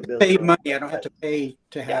anybody who can build. Save money. I don't have to pay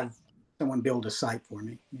to have someone build a site for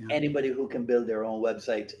me. Yeah. Anybody who can build their own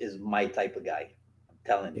websites is my type of guy. I'm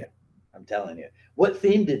telling you. I'm telling you. What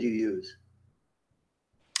theme did you use?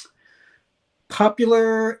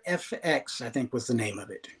 Popular FX, I think, was the name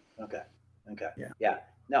of it. Okay. Yeah.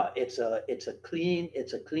 No, it's a clean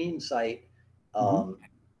site. Mm-hmm.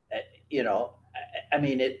 I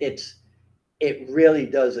mean, it really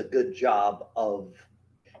does a good job of.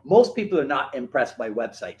 Most people are not impressed by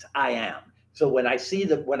websites. I am. So when I see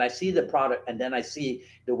the product, and then I see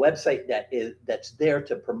the website that's there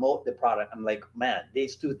to promote the product, I'm like, man,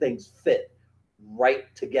 these two things fit right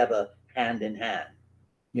together, hand in hand.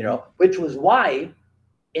 Which was why,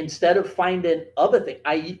 instead of finding other things,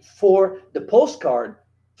 for the postcard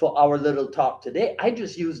for our little talk today, I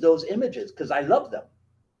just used those images because I love them.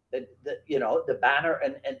 The banner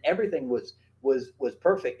and everything was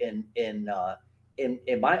perfect in my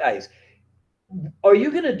eyes. Are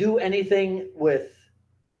you going to do anything with?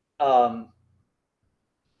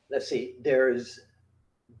 Let's see. There's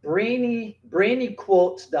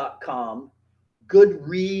brainyquotes.com,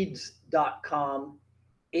 goodreads.com,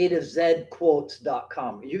 A to Z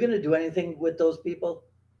quotes.com. Are you going to do anything with those people?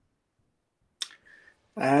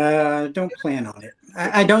 Don't plan on it.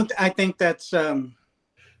 I don't. I think that's an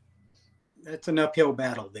uphill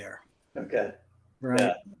battle there. Okay. Right.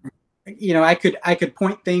 Yeah. I could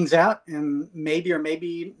point things out, and maybe or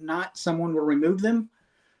maybe not someone will remove them,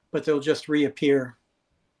 but they'll just reappear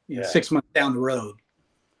 6 months down the road,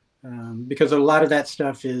 because a lot of that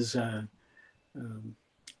stuff is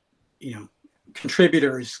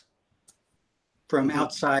contributors from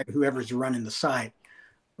outside, whoever's running the site,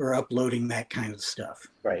 or uploading that kind of stuff.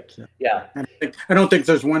 Right. So, yeah. I don't think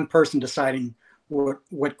there's one person deciding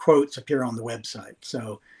what quotes appear on the website.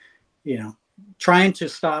 So, trying to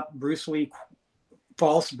stop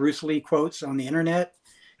false Bruce Lee quotes on the internet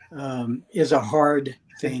is a hard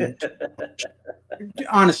thing.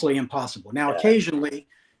 Honestly, impossible. Now, occasionally,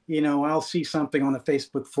 I'll see something on a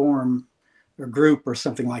Facebook forum or group or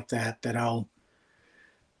something like that I'll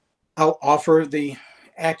offer the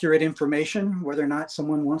accurate information, whether or not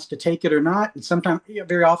someone wants to take it or not. And sometimes,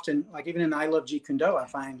 very often, like even in I Love Jeet Kune Do, I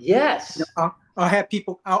find I'll have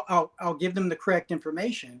people. I'll give them the correct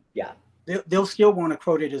information. Yeah, they'll still want to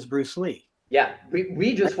quote it as Bruce Lee. Yeah,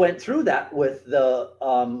 we just went through that with the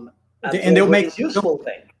and they'll make useful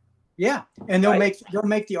thing. Yeah, and right? they'll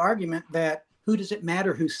make the argument that who does it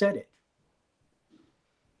matter who said it?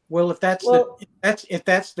 Well, Well, if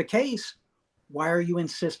that's the case, why are you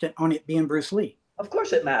insistent on it being Bruce Lee? of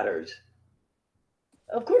course it matters.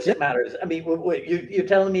 Of course Yeah. it matters. I mean, you're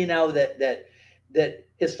telling me now that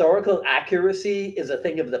historical accuracy is a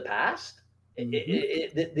thing of the past?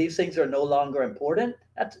 Mm-hmm. These things are no longer important.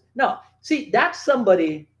 That's no. See, that's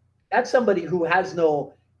somebody. That's somebody who has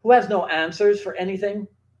no answers for anything,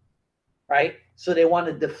 right? So they want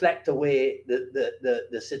to deflect away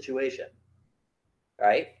the situation,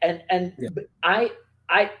 right? And Yeah.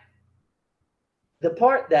 I the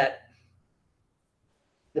part that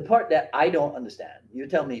the part that I don't understand, you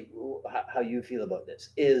tell me how you feel about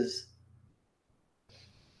this, is,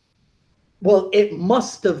 well, it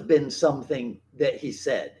must have been something that he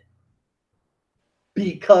said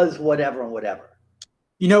because whatever and whatever.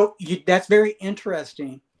 That's very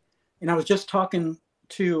interesting. And I was just talking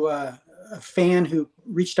to a fan who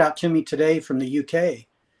reached out to me today from the UK,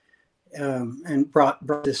 and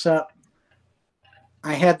brought this up.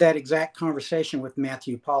 I had that exact conversation with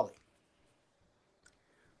Matthew Polly.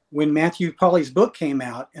 When Matthew Polly's book came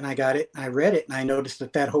out and I got it, I read it, and I noticed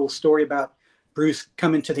that whole story about Bruce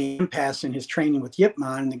coming to the impasse in his training with Yip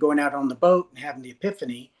Man and then going out on the boat and having the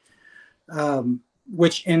epiphany,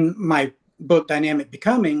 which in my book, Dynamic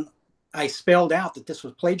Becoming, I spelled out that this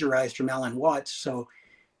was plagiarized from Alan Watts. So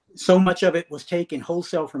much of it was taken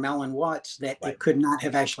wholesale from Alan Watts that Right. it could not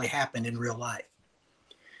have actually happened in real life.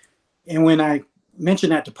 And when I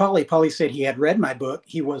mentioned that to Polly, Polly said he had read my book,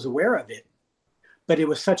 he was aware of it, but it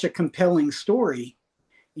was such a compelling story,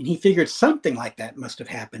 and he figured something like that must have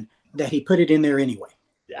happened, that he put it in there anyway.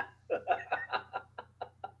 Yeah.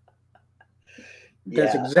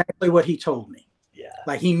 That's Yeah. exactly what he told me. Yeah.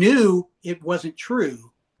 Like, he knew it wasn't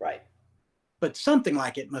true, Right. but something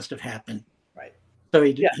like it must have happened. Right. So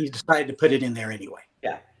Yeah. he decided to put it in there anyway.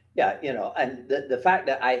 Yeah. Yeah. And the fact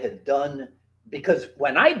that I had done, because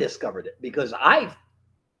when I discovered it, because I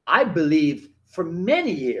believed for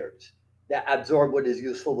many years that absorb what is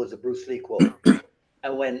useful was a Bruce Lee quote.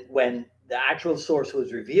 And when the actual source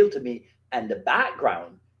was revealed to me and the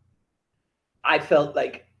background, I felt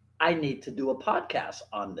like I need to do a podcast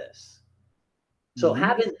on this. So Mm-hmm.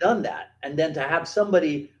 having done that, and then to have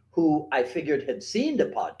somebody who I figured had seen the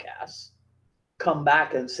podcast come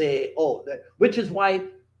back and say, oh, which is why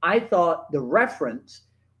I thought the reference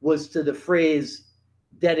was to the phrase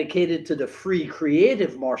dedicated to the free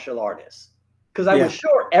creative martial artists. Because I was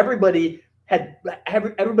sure everybody had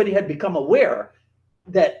become aware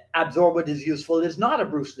that absorb what is useful is not a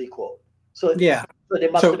Bruce Lee quote. So they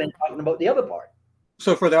must have been talking about the other part.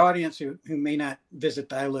 So for the audience who may not visit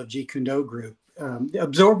the I Love Jeet Kune Do group,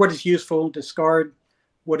 absorb what is useful, discard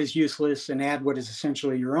what is useless, and add what is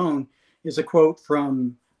essentially your own is a quote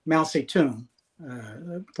from Mao Zedong,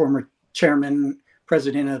 former chairman,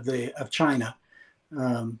 president of China,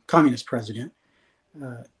 communist president.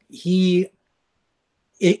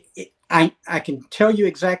 I can tell you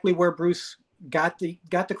exactly where Bruce got the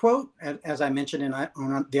quote, as I mentioned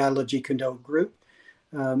on the I Love Jeet Kune Do group.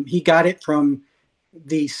 He got it from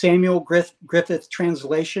the Samuel Griffith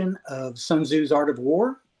translation of Sun Tzu's Art of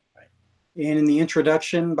War. Right. And in the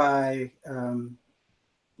introduction by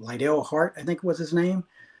Lydell Hart, I think was his name,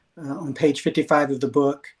 on page 55 of the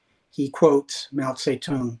book, he quotes Mao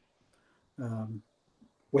Zedong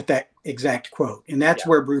with that exact quote. And that's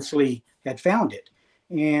where Bruce Lee had found it.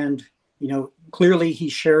 And, clearly he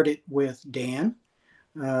shared it with Dan.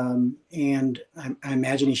 And I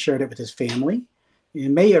imagine he shared it with his family. He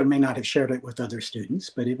may or may not have shared it with other students,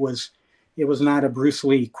 but it was not a Bruce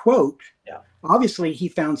Lee quote. Yeah. Obviously, he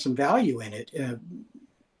found some value in it.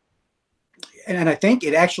 And I think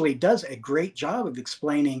it actually does a great job of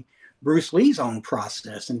explaining Bruce Lee's own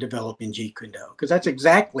process in developing Jeet Kune Do, because that's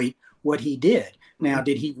exactly what he did. Now,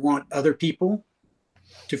 did he want other people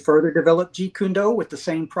to further develop Jeet Kune Do with the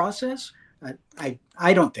same process?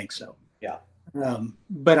 I don't think so. Yeah.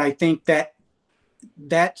 But I think that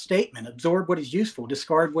statement, absorb what is useful,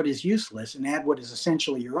 discard what is useless, and add what is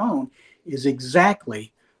essentially your own, is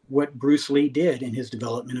exactly what Bruce Lee did in his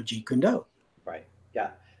development of Jeet Kune Do. Right.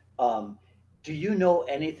 Yeah. Do you know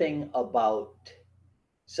anything about,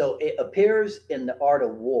 so it appears in the Art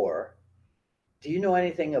of War. Do you know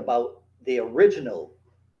anything about the original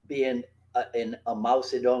being in a Mao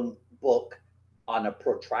Zedong book on a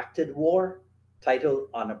protracted war, titled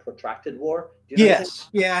On a Protracted War? Do you know Yes.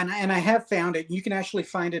 Anything? Yeah. And I have found it. You can actually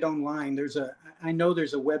find it online. I know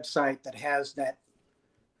there's a website that has that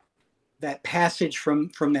passage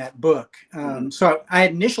from that book. So I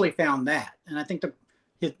initially found that, and I think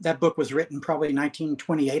that book was written probably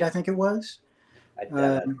 1928. I think it was.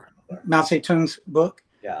 Mao Zedong's book.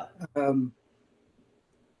 Yeah.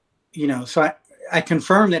 So I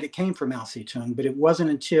confirmed that it came from Mao Zedong, but it wasn't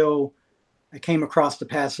until I came across the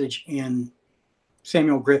passage in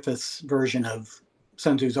Samuel Griffith's version of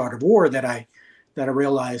Sun Tzu's Art of War that I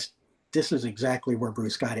realized this is exactly where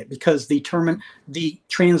Bruce got it, because the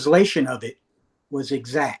translation of it was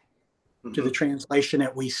exact to the translation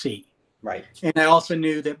that we see. Right. And I also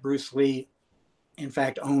knew that Bruce Lee, in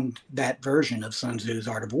fact, owned that version of Sun Tzu's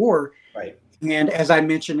Art of War. Right. And as I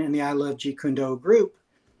mentioned in the I Love Jeet Kune Do group,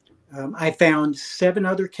 I found 7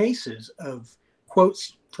 other cases of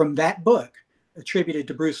quotes from that book attributed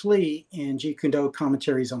to Bruce Lee in Jeet Kune Do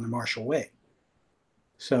Commentaries on the Martial Way.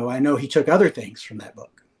 So I know he took other things from that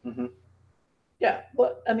book. Yeah,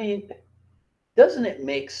 but I mean, doesn't it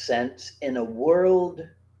make sense in a world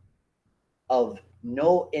of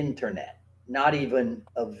no internet, not even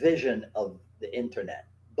a vision of the internet,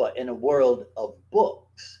 but in a world of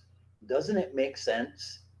books, doesn't it make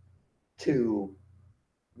sense to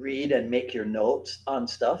read and make your notes on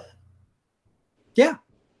stuff? Yeah,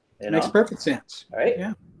 it makes perfect sense. Right?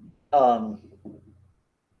 Yeah.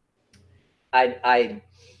 I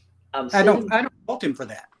don't fault him for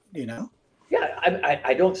that, Yeah,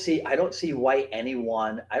 I don't see why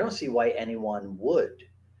anyone would.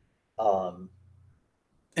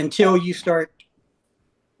 Until you start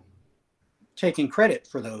taking credit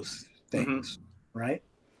for those things, right?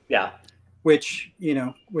 Yeah. Which,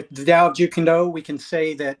 with the Tao of Jeet Kune Do, we can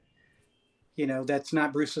say that, that's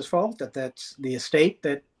not Bruce's fault, that's the estate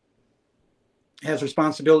that has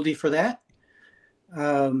responsibility for that.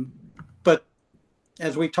 But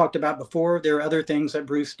as we talked about before, there are other things that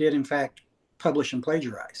Bruce did, in fact, publish and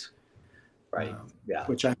plagiarize. Right. Yeah.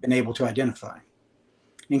 Which I've been able to identify,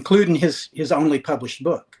 including his only published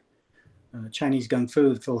book, Chinese Gung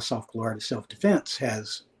Fu, The Philosophical Art of Self-Defense,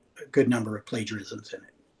 has a good number of plagiarisms in it.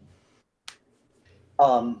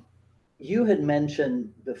 You had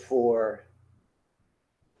mentioned before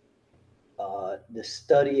the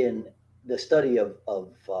study of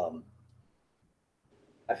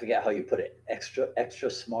I forget how you put it, extra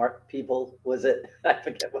smart people, was it? I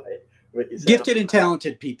forget what you said. Gifted and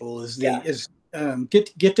talented people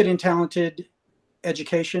gifted and talented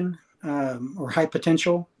education, or high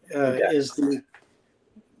potential, is the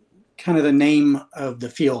kind of the name of the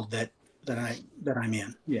field that I'm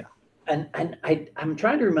in. Yeah. And I'm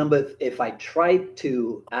trying to remember if I tried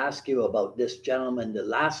to ask you about this gentleman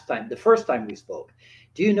the first time we spoke.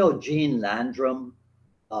 Do you know Gene Landrum,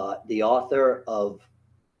 the author of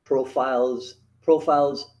Profiles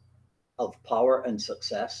of Power and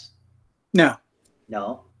Success? No.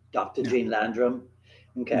 Dr. Gene Landrum.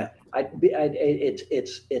 Okay. No.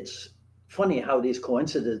 It's funny how these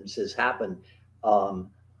coincidences happen.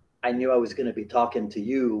 I knew I was going to be talking to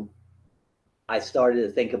you. I started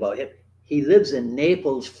to think about him. He lives in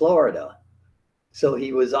Naples, Florida. So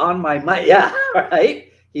he was on my mind. Yeah,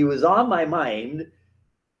 right? He was on my mind.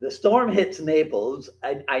 The storm hits Naples.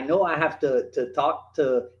 I know I have to talk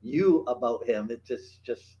to you about him. It's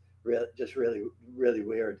just really, really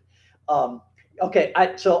weird. Okay,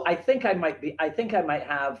 so I think I might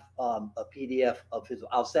have a PDF of his.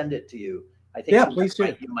 I'll send it to you. I think. Yeah, please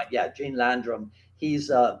do. Yeah, Gene Landrum. He's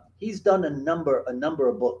done a number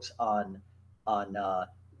of books on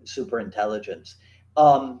super intelligence.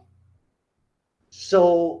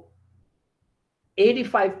 So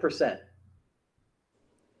 85%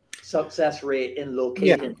 success rate in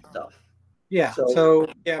locating stuff. Yeah. So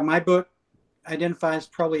my book identifies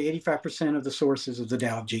probably 85% of the sources of the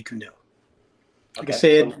Tao of Jeet Kune Do. Like I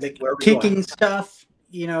said, the kicking stuff,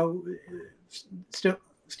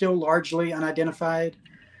 still largely unidentified.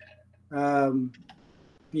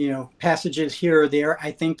 Passages here or there.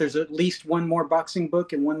 I think there's at least one more boxing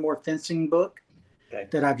book and one more fencing book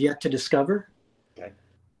that I've yet to discover. Okay.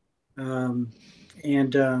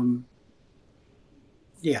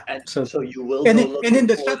 So you will. And then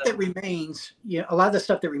the stuff that remains, a lot of the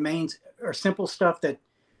stuff that remains are simple stuff that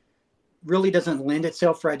really doesn't lend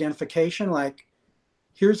itself for identification. Like,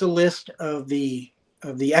 here's a list of the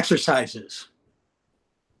exercises,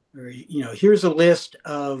 or here's a list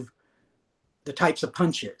of the types of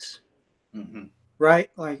punches,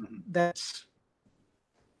 right? Like it's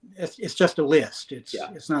just a list.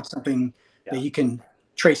 It's not something that you can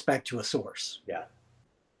trace back to a source. Yeah.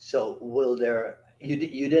 So will there?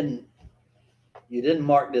 You didn't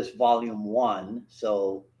mark this volume 1.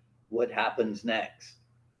 So what happens next?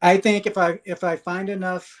 I think if I find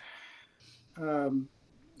enough,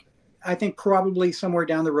 I think probably somewhere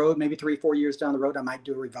down the road, maybe 3-4 years down the road, I might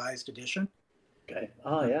do a revised edition. Okay.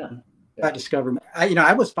 Oh yeah. I discovered,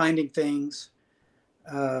 I was finding things,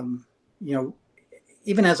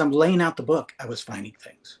 even as I'm laying out the book, I was finding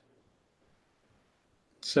things.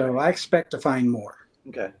 So I expect to find more.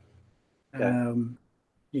 Okay.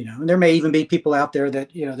 You know, and there may even be people out there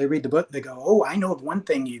that, you know, they read the book, they go, "Oh, I know of one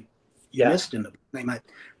thing you missed in the book." They might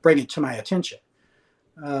bring it to my attention.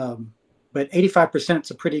 But 85%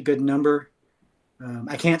 is a pretty good number.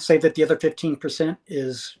 I can't say that the other 15%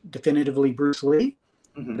 is definitively Bruce Lee,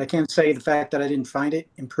 but I can say the fact that I didn't find it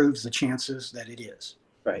improves the chances that it is.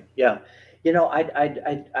 Right. Yeah. You know, I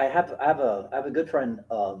have a good friend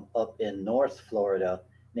up in North Florida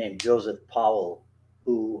named Joseph Powell,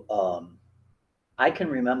 who I can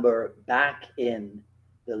remember back in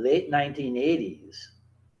the late 1980s,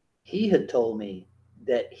 he had told me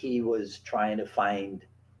that he was trying to find,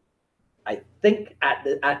 I think at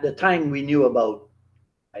the time we knew about,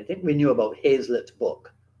 I think we knew about Hazlitt's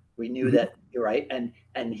book. We knew that, you're right,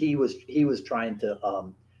 and he was trying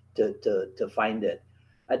to find it.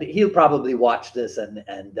 He'll probably watch this and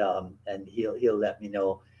he'll let me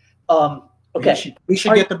know. Okay, we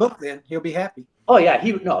should get the book then. He'll be happy. Oh yeah,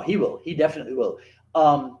 he will. He definitely will.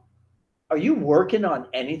 Are you working on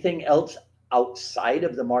anything else outside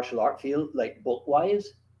of the martial art field, like book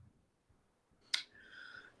wise?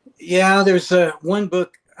 Yeah, there's one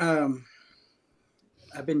book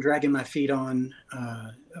I've been dragging my feet on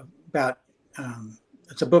about.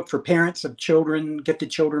 It's a book for parents of children,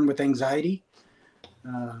 gifted children with anxiety.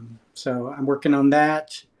 So I'm working on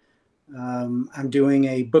that. I'm doing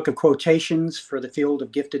a book of quotations for the field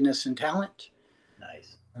of giftedness and talent.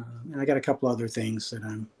 Nice. And I got a couple other things that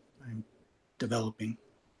I'm developing.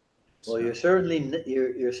 Well, you're certainly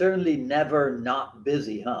never not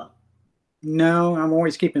busy, huh? No, I'm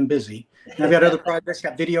always keeping busy. And I've got other projects,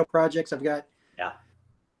 got video projects. I've got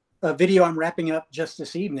a video I'm wrapping up just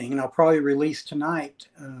this evening, and I'll probably release tonight.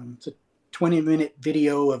 It's a 20-minute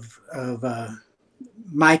video of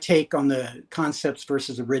my take on the concepts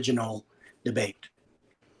versus original debate.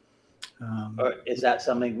 Is that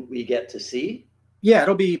something we get to see? Yeah,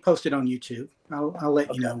 it'll be posted on YouTube. I'll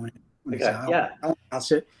let you know when it's out. Yeah. I'll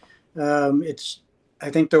sit. I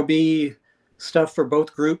think there'll be stuff for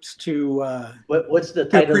both groups to what's the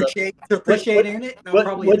title to appreciate in it.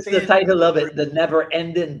 What's the title of it? The Never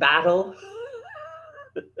Ending Battle.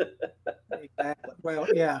 Exactly. Well,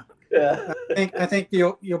 yeah. Yeah. I think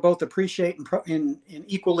you'll both appreciate and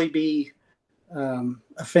equally be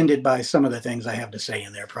offended by some of the things I have to say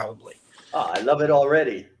in there, probably. Oh, I love it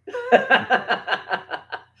already.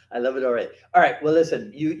 I love it already. All right. Well,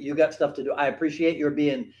 listen, you got stuff to do. I appreciate your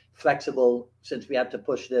being flexible since we had to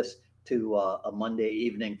push this to a Monday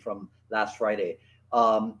evening from last Friday.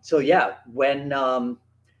 So yeah,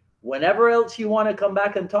 whenever else you want to come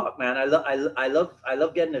back and talk, man, I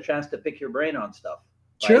love getting a chance to pick your brain on stuff.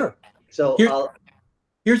 Right? Sure. So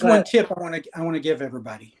here's one tip I want to give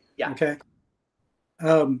everybody. Yeah. Okay.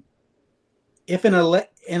 If in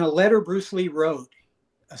a letter Bruce Lee wrote,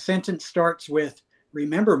 a sentence starts with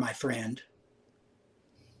 "Remember, my friend,"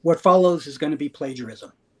 what follows is going to be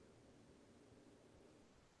plagiarism.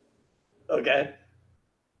 Okay.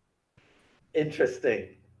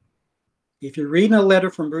 Interesting. If you're reading a letter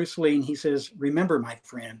from Bruce Lee and he says, "Remember, my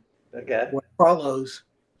friend," okay, what follows,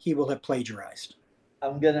 he will have plagiarized.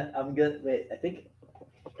 I'm gonna wait. I think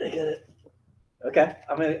I get it. Okay,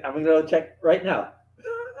 I'm gonna go check right now.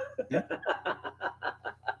 Yeah.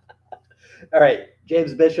 All right,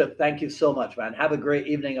 James Bishop, thank you so much, man. Have a great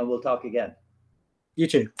evening, and we'll talk again. You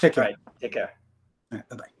too. Take care. All right, take care. All right,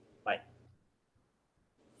 bye-bye. Bye.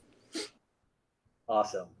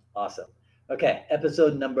 Awesome. Okay,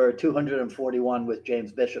 episode number 241 with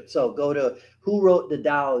James Bishop. So go to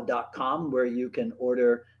whowrotethedao.com where you can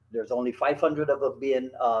order. There's only 500 of them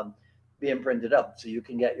being printed up, so you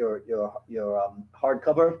can get your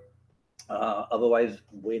hardcover. Otherwise,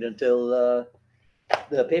 wait until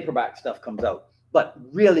the paperback stuff comes out. But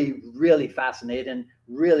really, really fascinating,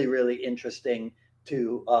 really, really interesting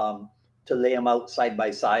to lay them out side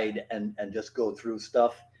by side and just go through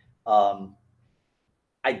stuff.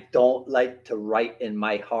 I don't like to write in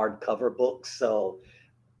my hardcover books,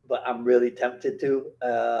 but I'm really tempted to.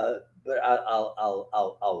 But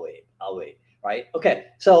I'll wait. Right? Okay.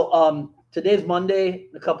 So today's Monday.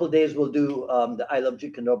 In a couple of days we'll do the I Love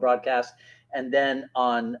Jeet Kune broadcast, and then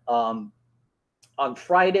on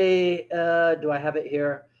Friday, do I have it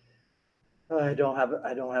here? I don't have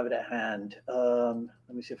it at hand.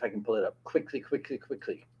 Let me see if I can pull it up quickly.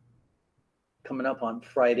 Coming up on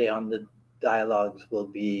Friday on the dialogues will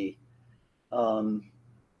be,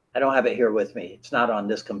 I don't have it here with me. It's not on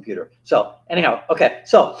this computer. So anyhow, okay.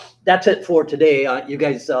 So that's it for today. You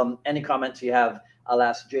guys, any comments you have, I'll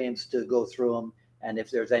ask James to go through them And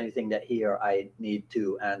if there's anything that he or I need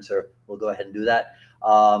to answer, we'll go ahead and do that.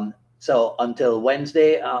 So until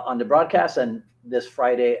Wednesday on the broadcast and this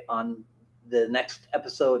Friday on the next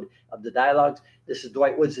episode of the Dialogues, this is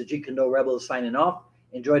Dwight Woods, the Jeet Kune Do Rebels, signing off.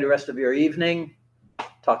 Enjoy the rest of your evening.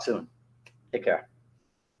 Talk soon. Take care.